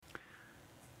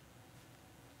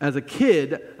as a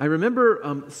kid, I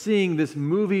remember seeing this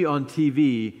movie on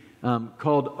TV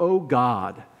called Oh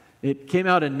God. It came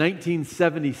out in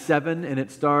 1977, and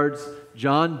it stars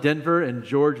John Denver and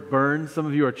George Burns. Some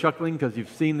of you are chuckling because you've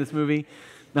seen this movie.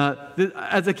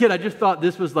 As a kid, I just thought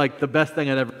this was like the best thing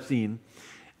I'd ever seen.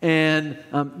 And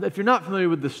if you're not familiar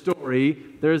with the story,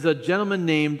 there's a gentleman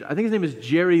named, I think his name is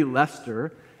Jerry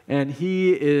Lester, and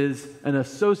he is an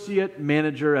associate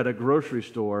manager at a grocery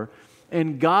store.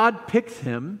 And God picks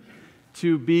him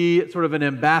to be sort of an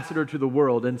ambassador to the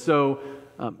world. And so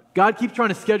God keeps trying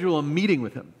to schedule a meeting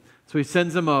with him. So he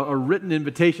sends him a written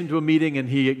invitation to a meeting, and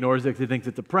he ignores it because he thinks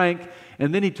it's a prank.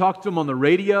 And then he talks to him on the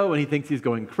radio, and he thinks he's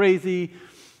going crazy.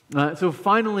 So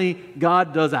finally,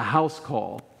 God does a house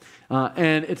call.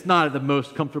 And it's not the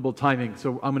most comfortable timing,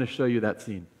 so I'm going to show you that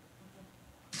scene.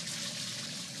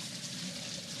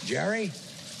 Jerry?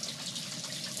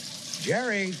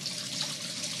 Jerry?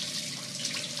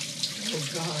 Oh,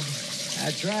 God.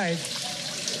 That's right.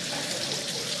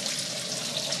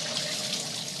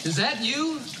 Is that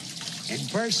you? In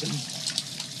person.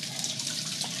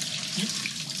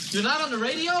 You're not on the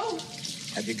radio?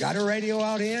 Have you got a radio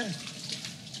out here?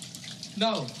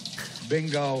 No.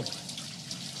 Bingo.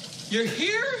 You're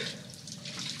here?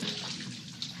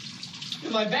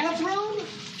 In my bathroom?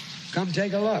 Come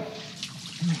take a look.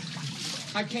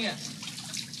 I can't.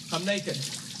 I'm naked.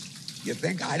 You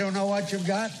think I don't know what you've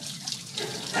got?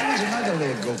 That was another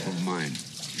little goof of mine.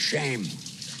 Shame.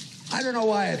 I don't know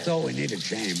why I thought we needed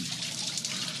shame.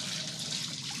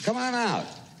 Come on out.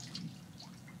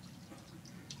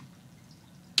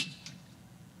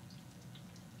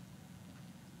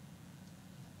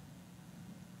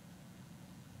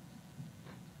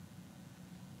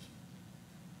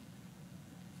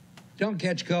 Don't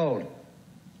catch cold.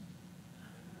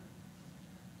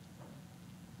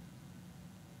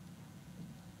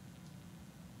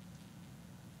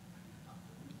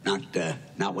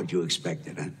 Not what you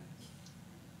expected, huh?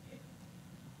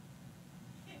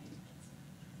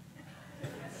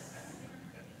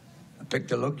 I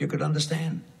picked a look you could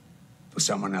understand. For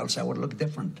someone else, I would look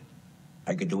different.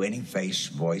 I could do any face,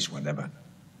 voice, whatever.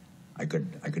 I could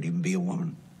even be a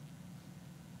woman.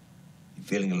 You're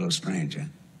feeling a little strange, huh?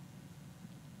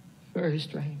 Very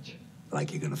strange.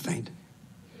 Like you're gonna faint.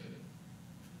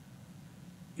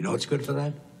 You know what's good for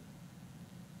that?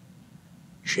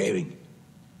 Shaving.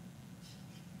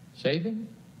 Shaving?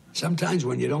 Sometimes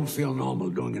when you don't feel normal,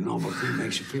 doing a normal thing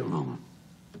makes you feel normal.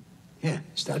 Yeah,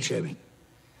 start shaving.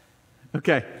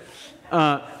 Okay.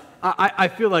 I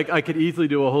feel like I could easily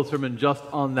do a whole sermon just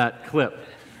on that clip.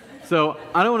 So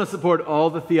I don't want to support all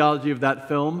the theology of that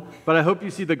film, but I hope you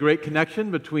see the great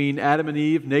connection between Adam and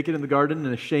Eve naked in the garden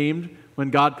and ashamed when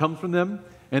God comes from them,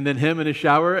 and then him in his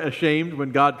shower, ashamed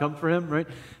when God comes for him, right?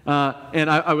 And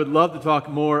I would love to talk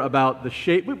more about the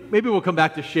shave. Maybe we'll come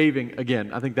back to shaving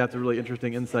again. I think that's a really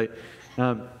interesting insight.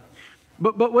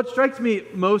 But what strikes me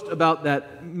most about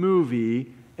that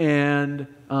movie and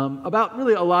about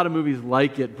really a lot of movies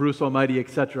like it, Bruce Almighty,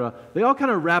 etc., they all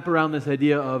kind of wrap around this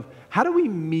idea of how do we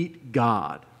meet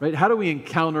God, right? How do we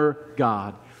encounter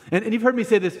God? And you've heard me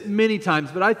say this many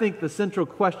times, but I think the central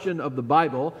question of the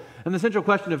Bible and the central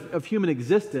question of human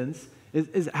existence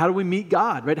is how do we meet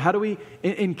God, right? How do we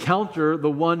encounter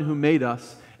the one who made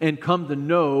us and come to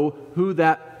know who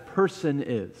that person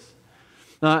is?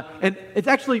 And it's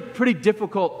actually pretty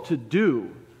difficult to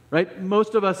do, right?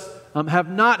 Most of us have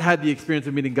not had the experience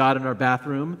of meeting God in our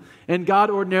bathroom, and God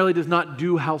ordinarily does not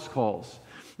do house calls.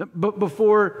 But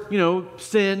before,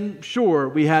 sin, sure,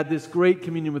 we had this great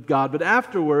communion with God, but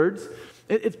afterwards,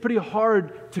 it's pretty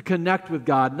hard to connect with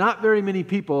God. Not very many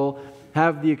people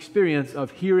have the experience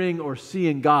of hearing or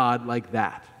seeing God like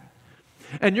that.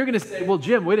 And you're going to say, well,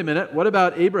 Jim, wait a minute. What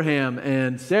about Abraham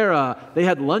and Sarah? They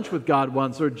had lunch with God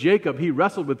once. Or Jacob, he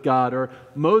wrestled with God. Or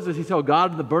Moses, he saw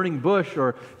God in the burning bush.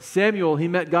 Or Samuel, he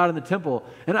met God in the temple.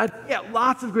 And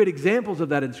lots of great examples of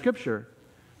that in Scripture.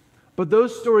 But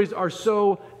those stories are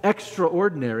so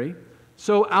extraordinary,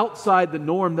 so outside the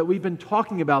norm that we've been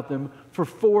talking about them for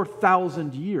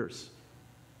 4,000 years,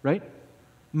 right?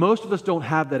 Most of us don't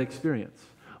have that experience.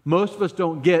 Most of us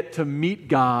don't get to meet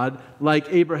God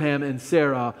like Abraham and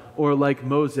Sarah, or like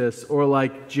Moses, or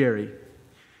like Jerry.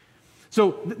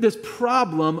 So this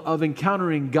problem of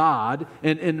encountering God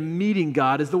and meeting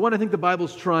God is the one I think the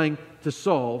Bible's trying to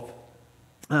solve.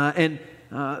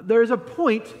 There is a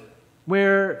point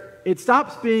where it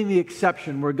stops being the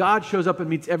exception, where God shows up and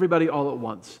meets everybody all at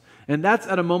once. And that's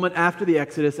at a moment after the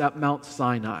Exodus at Mount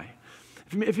Sinai.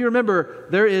 If you remember,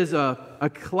 there is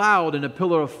a cloud and a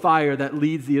pillar of fire that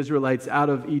leads the Israelites out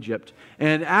of Egypt.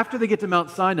 And after they get to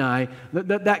Mount Sinai,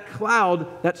 that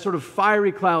cloud, that sort of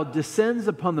fiery cloud, descends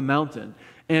upon the mountain.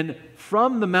 And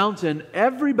from the mountain,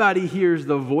 everybody hears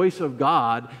the voice of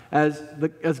God as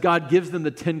God gives them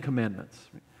the Ten Commandments.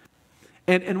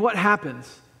 And what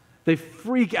happens? They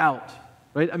freak out,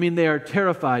 right? I mean, they are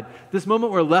terrified. This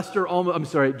moment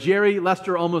where Jerry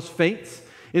Lester almost faints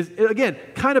is, again,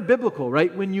 kind of biblical,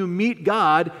 right? When you meet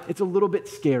God, it's a little bit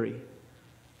scary.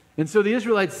 And so the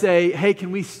Israelites say, hey,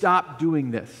 can we stop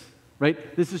doing this,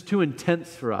 right? This is too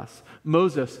intense for us.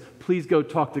 Moses, please go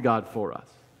talk to God for us.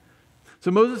 So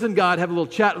Moses and God have a little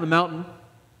chat on the mountain,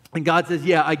 and God says,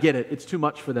 yeah, I get it. It's too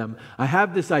much for them. I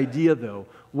have this idea, though.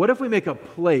 What if we make a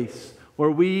place where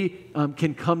we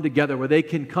can come together, where they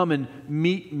can come and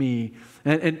meet me?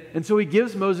 And so he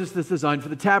gives Moses this design for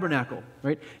the tabernacle,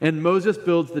 right? And Moses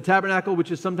builds the tabernacle,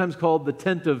 which is sometimes called the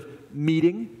tent of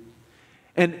meeting.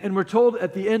 And we're told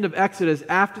at the end of Exodus,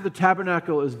 after the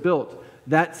tabernacle is built,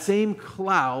 that same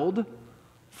cloud,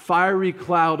 fiery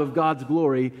cloud of God's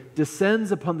glory,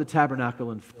 descends upon the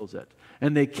tabernacle and fills it.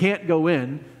 And they can't go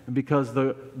in because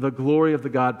the glory of the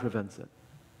God prevents it.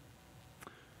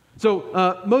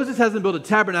 So Moses hasn't built a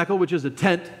tabernacle, which is a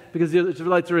tent, because the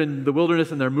Israelites are in the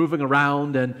wilderness and they're moving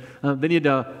around, and they need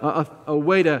a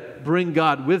way to bring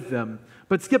God with them.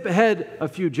 But skip ahead a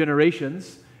few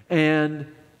generations, and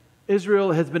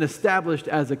Israel has been established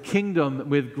as a kingdom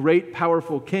with great,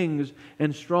 powerful kings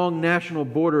and strong national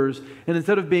borders. And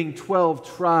instead of being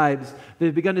 12 tribes,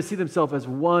 they've begun to see themselves as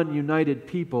one united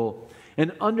people.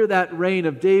 And under that reign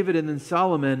of David and then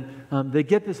Solomon, they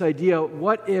get this idea,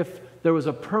 what if there was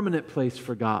a permanent place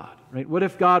for God, right? What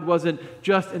if God wasn't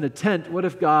just in a tent? What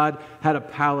if God had a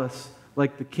palace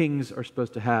like the kings are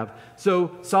supposed to have?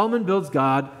 So Solomon builds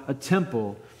God a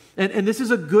temple. And this is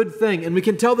a good thing. And we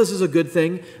can tell this is a good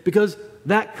thing because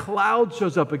that cloud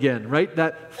shows up again, right?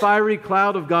 That fiery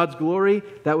cloud of God's glory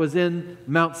that was in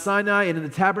Mount Sinai and in the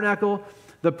tabernacle.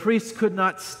 The priests could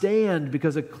not stand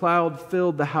because a cloud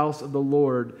filled the house of the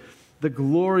Lord. The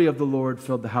glory of the Lord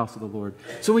filled the house of the Lord.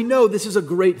 So we know this is a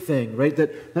great thing, right?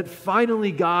 That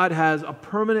finally God has a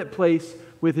permanent place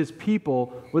with his people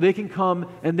where they can come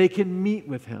and they can meet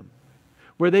with him.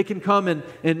 Where they can come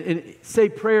and say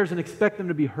prayers and expect them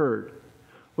to be heard.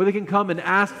 Where they can come and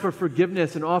ask for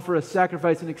forgiveness and offer a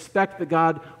sacrifice and expect that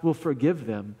God will forgive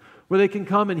them. Where they can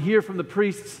come and hear from the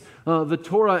priests the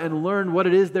Torah and learn what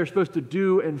it is they're supposed to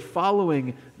do in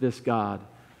following this God.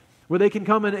 Where they can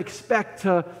come and expect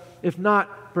to, if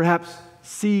not perhaps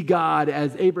see God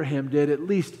as Abraham did, at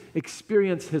least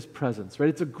experience his presence, right?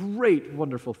 It's a great,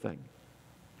 wonderful thing.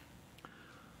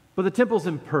 But the temple's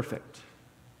imperfect.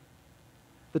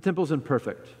 The temple's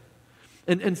imperfect.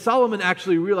 And Solomon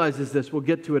actually realizes this. We'll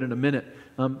get to it in a minute.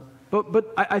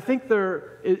 But I think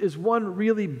there is one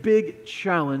really big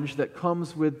challenge that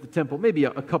comes with the temple, maybe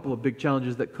a couple of big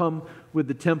challenges that come with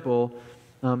the temple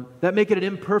that make it an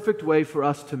imperfect way for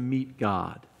us to meet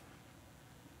God.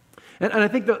 And I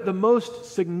think the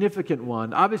most significant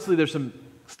one, obviously there's some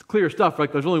clear stuff,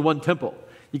 like there's only one temple.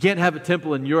 You can't have a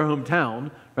temple in your hometown,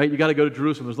 right? You got to go to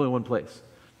Jerusalem. There's only one place.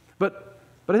 But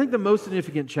I think the most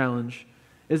significant challenge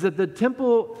is that the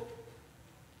temple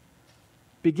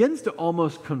begins to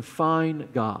almost confine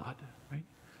God, right?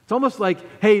 It's almost like,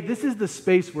 hey, this is the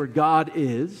space where God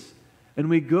is, and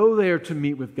we go there to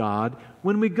meet with God.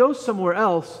 When we go somewhere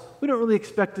else, we don't really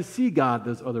expect to see God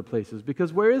those other places,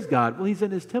 because where is God? Well, he's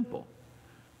in his temple.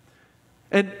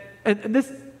 And this,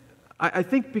 I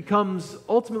think, becomes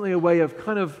ultimately a way of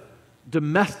kind of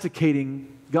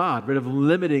domesticating God, right, of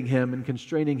limiting him and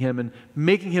constraining him and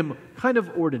making him kind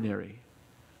of ordinary.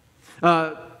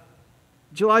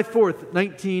 July 4th,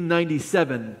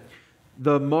 1997,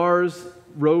 the Mars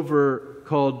rover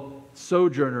called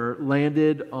Sojourner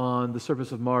landed on the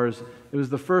surface of Mars. It was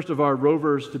the first of our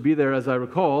rovers to be there, as I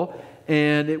recall,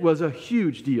 and it was a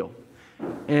huge deal.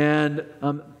 And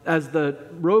as the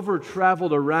rover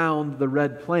traveled around the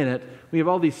red planet, we have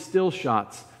all these still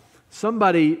shots.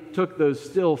 Somebody took those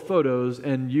still photos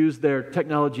and used their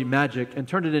technology magic and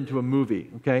turned it into a movie,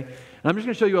 okay? And I'm just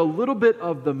going to show you a little bit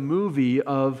of the movie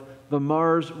of the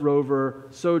Mars rover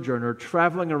Sojourner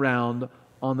traveling around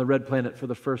on the red planet for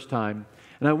the first time.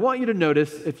 And I want you to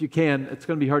notice, if you can, it's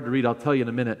going to be hard to read, I'll tell you in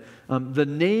a minute, the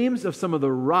names of some of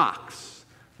the rocks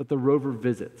that the rover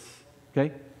visits,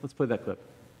 okay? Let's play that clip.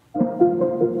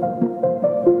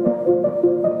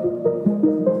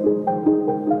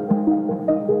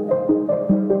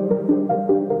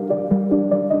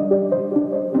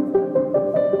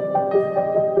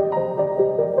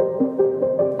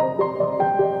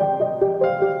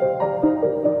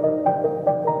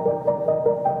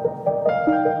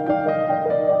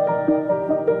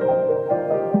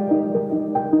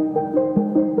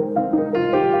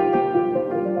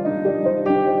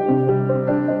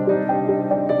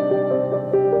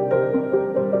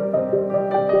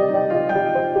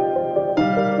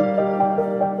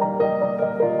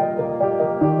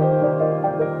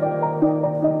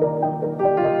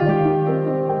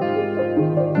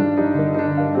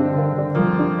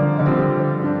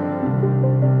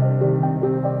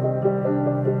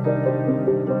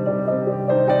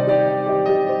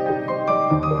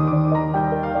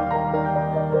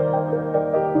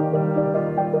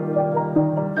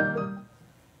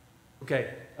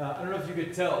 Okay, I don't know if you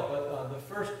could tell, but the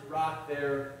first rock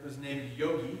there was named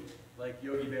Yogi, like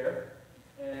Yogi Bear,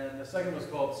 and the second was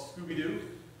called Scooby-Doo.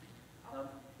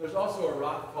 There's also a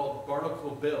rock called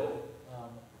Barnacle Bill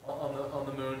on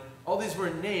the moon. All these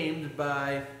were named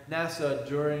by NASA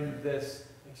during this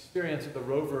experience of the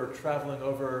rover traveling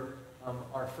over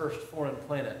our first foreign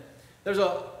planet. There's an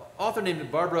author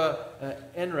named Barbara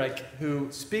Ehrenreich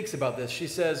who speaks about this. She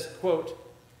says, quote,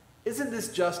 "Isn't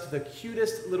this just the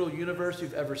cutest little universe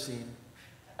you've ever seen?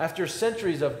 After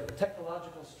centuries of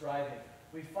technological striving,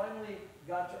 we finally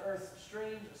got to Earth's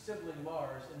strange sibling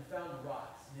Mars and found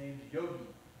rocks named Yogi,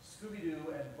 Scooby-Doo,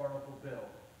 and Barnacle Bill.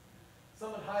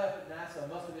 Someone high up at NASA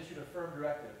must have issued a firm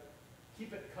directive.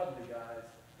 Keep it cuddly, guys.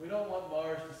 We don't want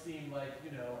Mars to seem like,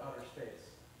 outer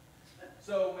space."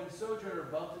 So when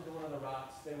Sojourner bumped into one of the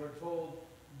rocks, they were told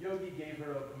Yogi gave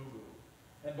her a boo-boo.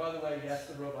 And by the way, yes,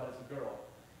 the robot is a girl.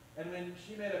 And when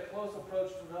she made a close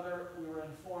approach to another, we were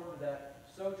informed that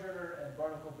Sojourner and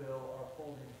Barnacle Bill are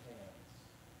holding hands.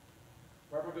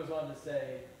 Barbara goes on to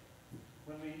say,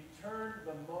 "When we turn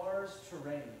the Mars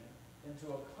terrain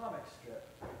into a comic strip,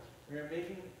 we are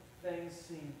making things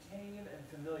seem tame and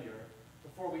familiar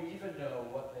before we even know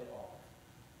what they are."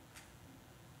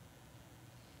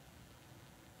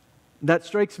 That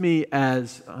strikes me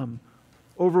as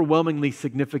overwhelmingly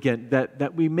significant,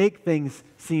 that we make things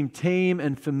seem tame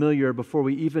and familiar before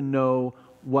we even know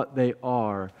what they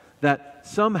are. That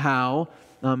somehow,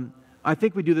 I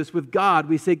think we do this with God.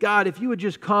 We say, "God, if you would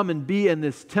just come and be in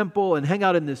this temple and hang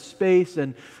out in this space,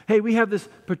 and hey, we have this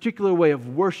particular way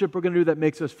of worship we're going to do that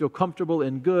makes us feel comfortable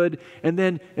and good. And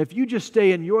then if you just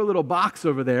stay in your little box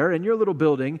over there, in your little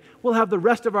building, we'll have the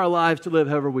rest of our lives to live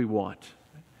however we want."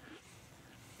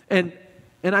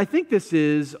 And I think this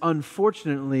is,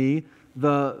 unfortunately,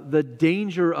 the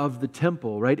danger of the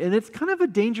temple, right? And it's kind of a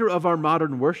danger of our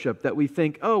modern worship that we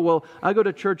think, oh, well, I go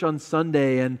to church on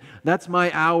Sunday and that's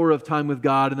my hour of time with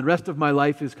God and the rest of my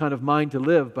life is kind of mine to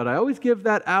live, but I always give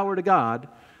that hour to God.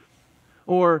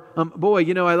 Or, boy,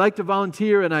 I like to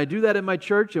volunteer and I do that in my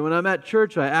church, and when I'm at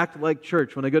church, I act like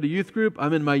church. When I go to youth group,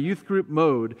 I'm in my youth group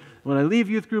mode. When I leave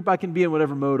youth group, I can be in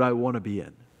whatever mode I want to be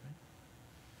in.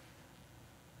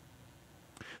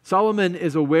 Solomon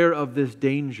is aware of this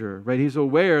danger, right? He's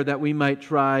aware that we might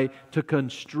try to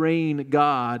constrain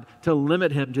God, to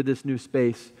limit him to this new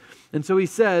space. And so he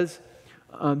says,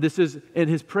 this is in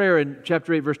his prayer in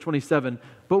chapter 8, verse 27,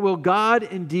 "But will God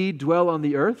indeed dwell on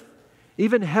the earth?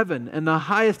 Even heaven and the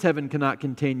highest heaven cannot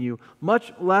contain you,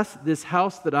 much less this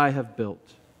house that I have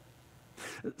built."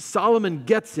 Solomon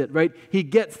gets it, right? He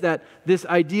gets that this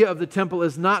idea of the temple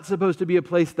is not supposed to be a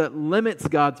place that limits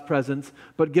God's presence,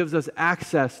 but gives us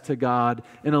access to God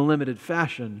in a limited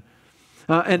fashion.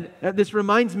 And this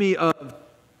reminds me of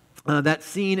that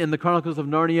scene in the Chronicles of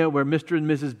Narnia where Mr. and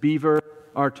Mrs. Beaver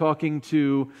are talking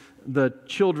to the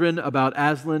children about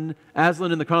Aslan.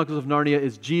 Aslan in the Chronicles of Narnia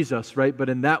is Jesus, right? But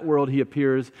in that world, he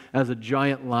appears as a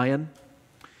giant lion,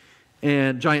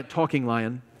 and giant talking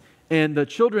lion. And the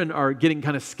children are getting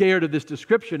kind of scared of this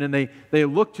description, and they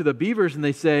look to the beavers and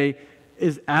they say,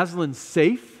 "Is Aslan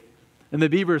safe?" And the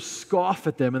beavers scoff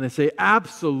at them and they say,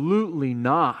 "Absolutely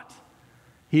not.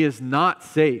 He is not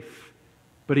safe,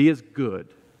 but he is good.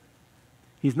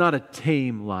 He's not a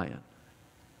tame lion."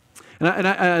 And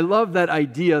I love that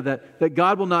idea that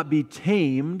God will not be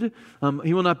tamed,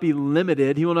 He will not be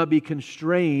limited, He will not be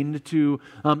constrained to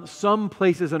some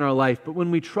places in our life. But when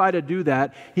we try to do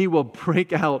that, He will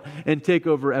break out and take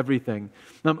over everything.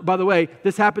 By the way,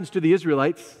 this happens to the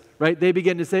Israelites, right? They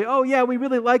begin to say, "Oh yeah, we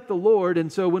really like the Lord,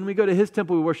 and so when we go to His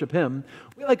temple, we worship Him.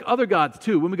 We like other gods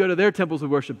too. When we go to their temples, we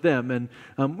worship them. And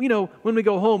when we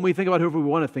go home, we think about whoever we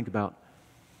want to think about."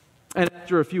 And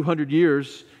after a few hundred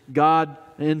years, God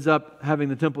ends up having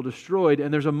the temple destroyed,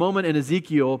 and there's a moment in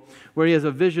Ezekiel where he has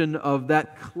a vision of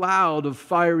that cloud of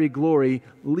fiery glory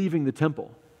leaving the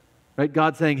temple, right?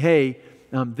 God saying, "Hey,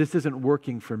 this isn't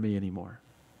working for me anymore."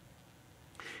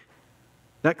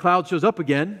 That cloud shows up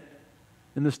again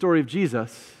in the story of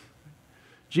Jesus.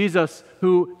 Jesus,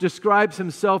 who describes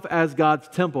himself as God's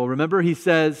temple. Remember, he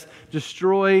says,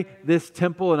 "Destroy this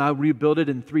temple and I'll rebuild it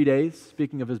in 3 days,"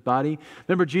 speaking of his body.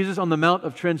 Remember, Jesus on the Mount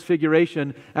of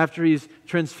Transfiguration, after he's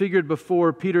transfigured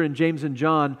before Peter and James and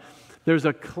John, there's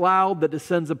a cloud that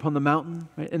descends upon the mountain,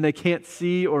 right? And they can't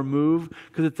see or move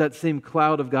because it's that same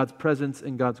cloud of God's presence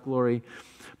and God's glory.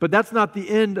 But that's not the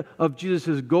end of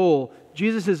Jesus' goal.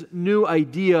 Jesus' new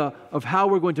idea of how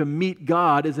we're going to meet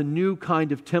God is a new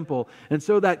kind of temple. And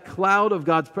so that cloud of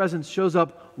God's presence shows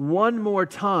up one more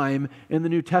time in the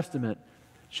New Testament.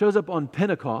 It shows up on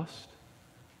Pentecost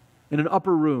in an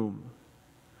upper room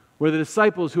where the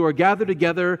disciples who are gathered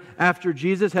together after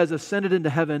Jesus has ascended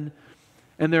into heaven,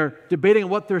 and they're debating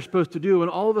what they're supposed to do, and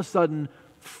all of a sudden,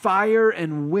 fire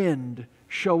and wind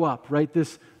show up, right?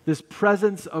 This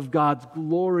presence of God's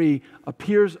glory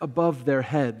appears above their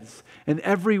heads, and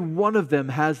every one of them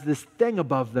has this thing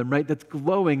above them, right, that's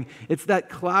glowing. It's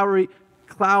that cloud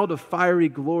of fiery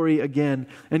glory again,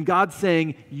 and God's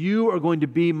saying, you are going to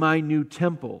be my new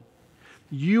temple.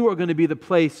 You are going to be the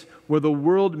place where the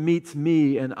world meets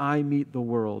me and I meet the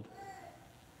world.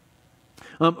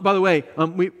 By the way,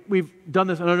 we've done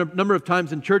this a number of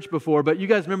times in church before, but you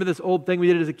guys remember this old thing we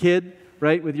did as a kid,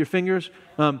 right, with your fingers?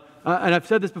 And I've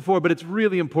said this before, but it's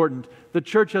really important. The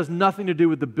church has nothing to do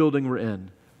with the building we're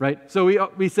in, right? So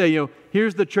we say,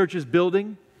 here's the church's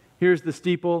building, here's the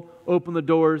steeple, open the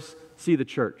doors, see the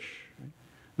church.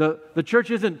 The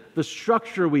church isn't the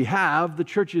structure we have, the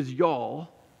church is y'all.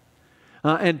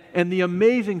 And the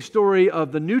amazing story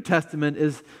of the New Testament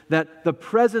is that the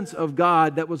presence of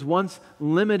God that was once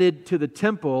limited to the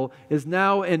temple is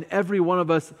now in every one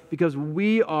of us because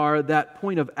we are that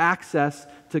point of access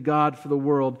to God for the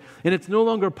world. And it's no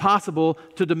longer possible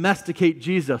to domesticate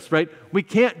Jesus, right? We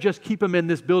can't just keep him in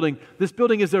this building. This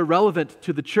building is irrelevant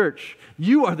to the church.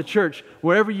 You are the church.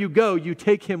 Wherever you go, you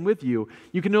take him with you.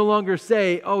 You can no longer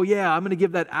say, oh yeah, I'm going to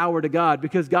give that hour to God,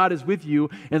 because God is with you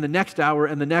in the next hour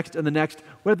and the next and the next,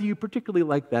 whether you particularly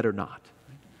like that or not.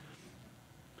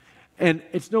 And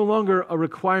it's no longer a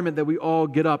requirement that we all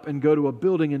get up and go to a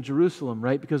building in Jerusalem,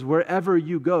 right? Because wherever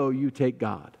you go, you take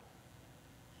God.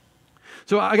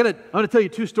 So I'm going to tell you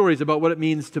two stories about what it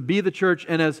means to be the church,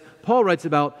 and as Paul writes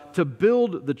about, to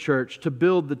build the church, to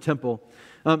build the temple.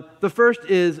 The first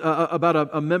is about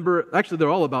a member. Actually, they're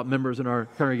all about members in our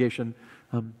congregation.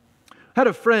 I had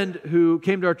a friend who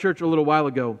came to our church a little while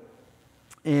ago,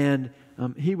 and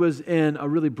he was in a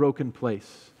really broken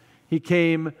place. He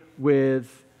came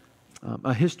with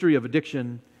a history of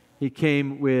addiction. He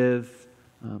came with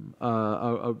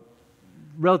a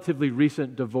relatively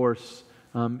recent divorce.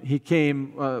 He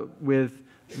came with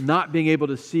not being able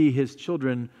to see his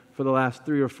children for the last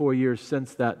 3 or 4 years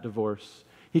since that divorce.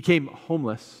 He came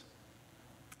homeless,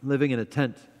 living in a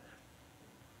tent.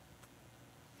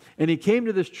 And he came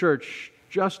to this church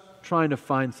just trying to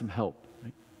find some help.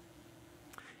 Right?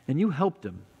 And you helped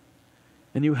him.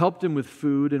 And you helped him with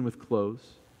food and with clothes.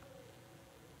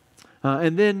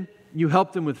 And then you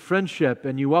helped him with friendship,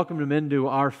 and you welcomed him into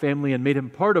our family and made him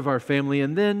part of our family.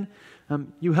 And then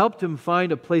you helped him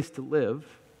find a place to live.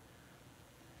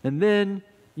 And then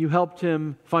you helped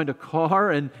him find a car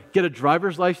and get a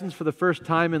driver's license for the first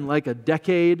time in like a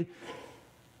decade.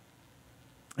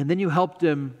 And then you helped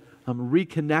him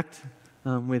reconnect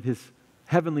with his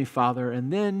heavenly Father.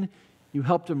 And then you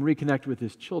helped him reconnect with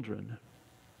his children.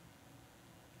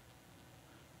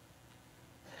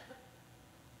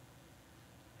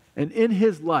 And in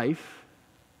his life,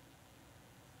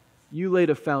 you laid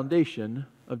a foundation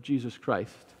of Jesus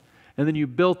Christ. And then you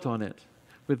built on it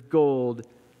with gold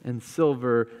and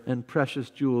silver and precious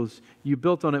jewels. You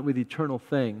built on it with eternal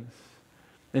things.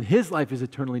 And his life is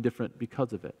eternally different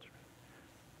because of it.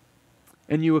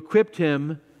 And you equipped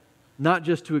him not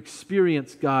just to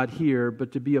experience God here,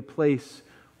 but to be a place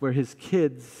where his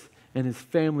kids and his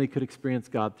family could experience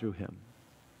God through him.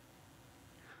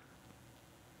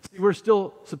 See, we're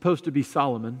still supposed to be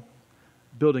Solomon,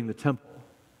 building the temple.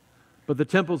 But the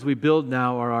temples we build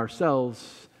now are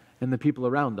ourselves and the people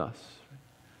around us.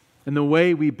 And the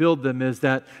way we build them is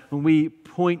that when we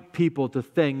point people to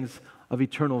things of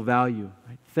eternal value,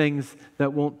 right? Things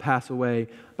that won't pass away.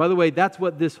 By the way, that's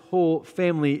what this whole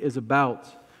family is about.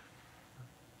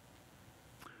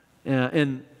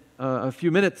 In a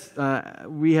few minutes,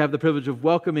 we have the privilege of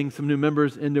welcoming some new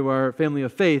members into our family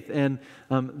of faith, and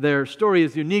their story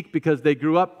is unique because they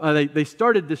grew up, they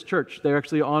started this church. They're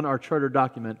actually on our charter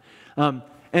document.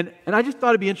 And I just thought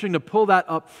it'd be interesting to pull that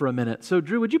up for a minute. So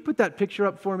Drew, would you put that picture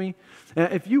up for me?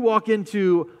 If you walk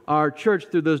into our church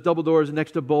through those double doors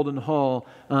next to Bolden Hall,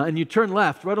 and you turn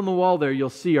left, right on the wall there, you'll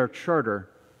see our charter.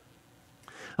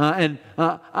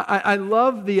 I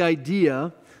love the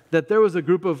idea that there was a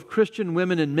group of Christian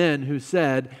women and men who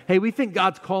said, hey, we think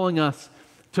God's calling us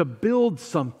to build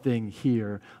something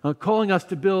here, calling us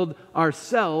to build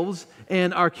ourselves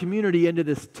and our community into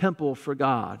this temple for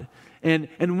God.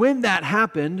 And when that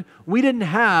happened, we didn't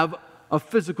have a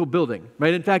physical building,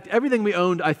 right? In fact, everything we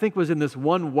owned, I think, was in this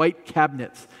one white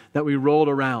cabinet that we rolled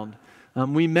around.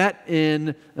 We met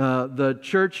in the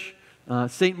church,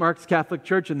 St. Mark's Catholic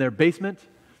Church, in their basement.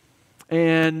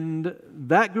 And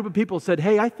that group of people said,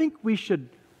 hey, I think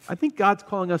God's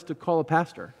calling us to call a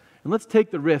pastor. And let's take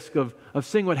the risk of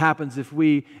seeing what happens if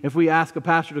we ask a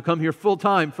pastor to come here full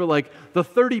time for like the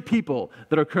 30 people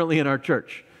that are currently in our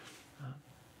church.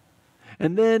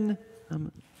 And then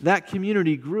that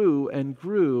community grew, and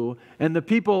the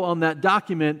people on that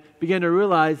document began to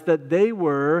realize that they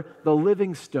were the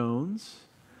living stones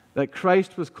that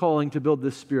Christ was calling to build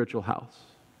this spiritual house.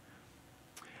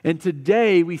 And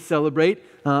today we celebrate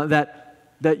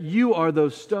that you are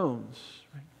those stones,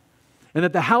 right? And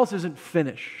that the house isn't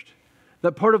finished.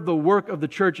 That part of the work of the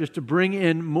church is to bring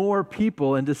in more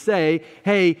people and to say,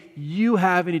 hey, you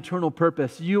have an eternal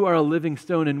purpose. You are a living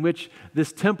stone in which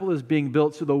this temple is being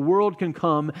built so the world can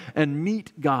come and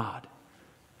meet God.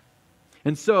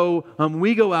 And so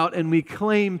we go out and we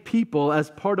claim people as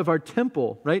part of our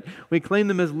temple, right? We claim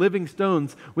them as living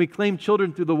stones. We claim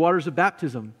children through the waters of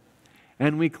baptism.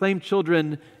 And we claim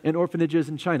children in orphanages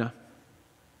in China.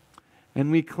 And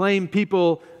we claim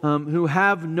people who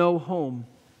have no home.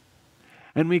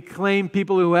 And we claim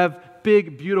people who have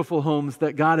big, beautiful homes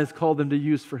that God has called them to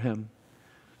use for Him.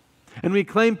 And we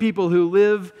claim people who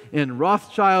live in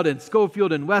Rothschild and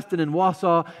Schofield and Weston and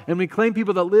Wausau. And we claim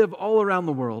people that live all around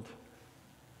the world.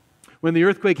 When the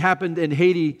earthquake happened in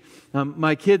Haiti,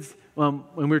 my kids, when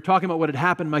we were talking about what had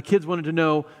happened, my kids wanted to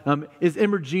know, is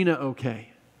Emergina okay?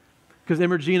 Because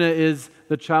Emergina is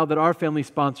the child that our family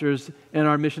sponsors in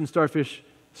our Mission Starfish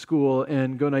School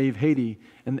in Gonaive, Haiti.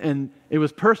 And it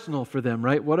was personal for them,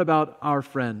 right? What about our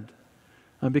friend?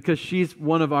 Because she's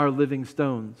one of our living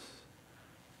stones.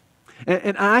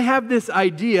 And I have this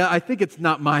idea, I think it's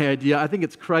not my idea, I think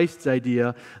it's Christ's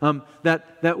idea,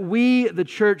 that we, the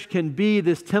church, can be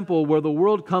this temple where the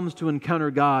world comes to encounter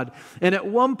God. And at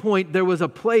one point, there was a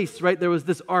place, right? There was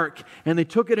this ark, and they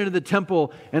took it into the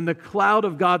temple, and the cloud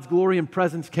of God's glory and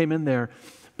presence came in there.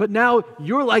 But now,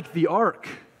 you're like the ark,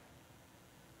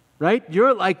 right?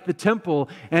 You're like the temple.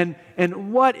 And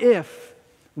what if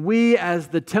we, as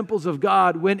the temples of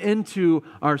God, went into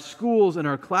our schools and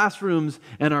our classrooms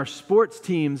and our sports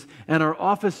teams and our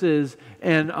offices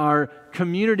and our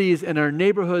communities and our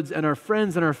neighborhoods and our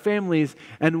friends and our families,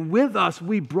 and with us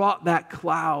we brought that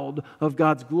cloud of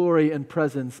God's glory and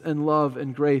presence and love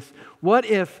and grace? What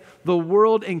if the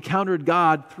world encountered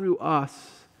God through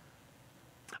us?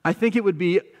 I think it would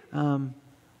be, I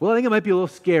think it might be a little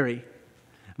scary.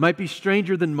 It might be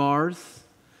stranger than Mars.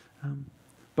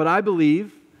 But I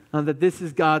believe that this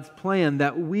is God's plan,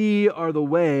 that we are the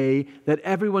way that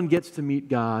everyone gets to meet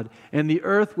God, and the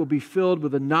earth will be filled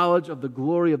with the knowledge of the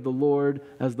glory of the Lord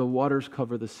as the waters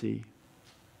cover the sea.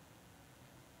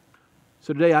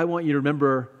 So today I want you to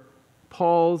remember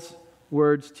Paul's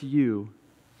words to you.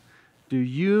 Do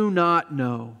you not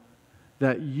know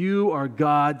that you are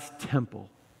God's temple,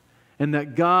 and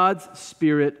that God's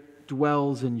Spirit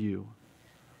dwells in you?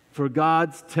 For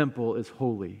God's temple is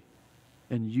holy,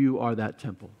 and you are that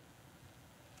temple.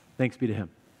 Thanks be to Him.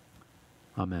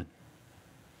 Amen.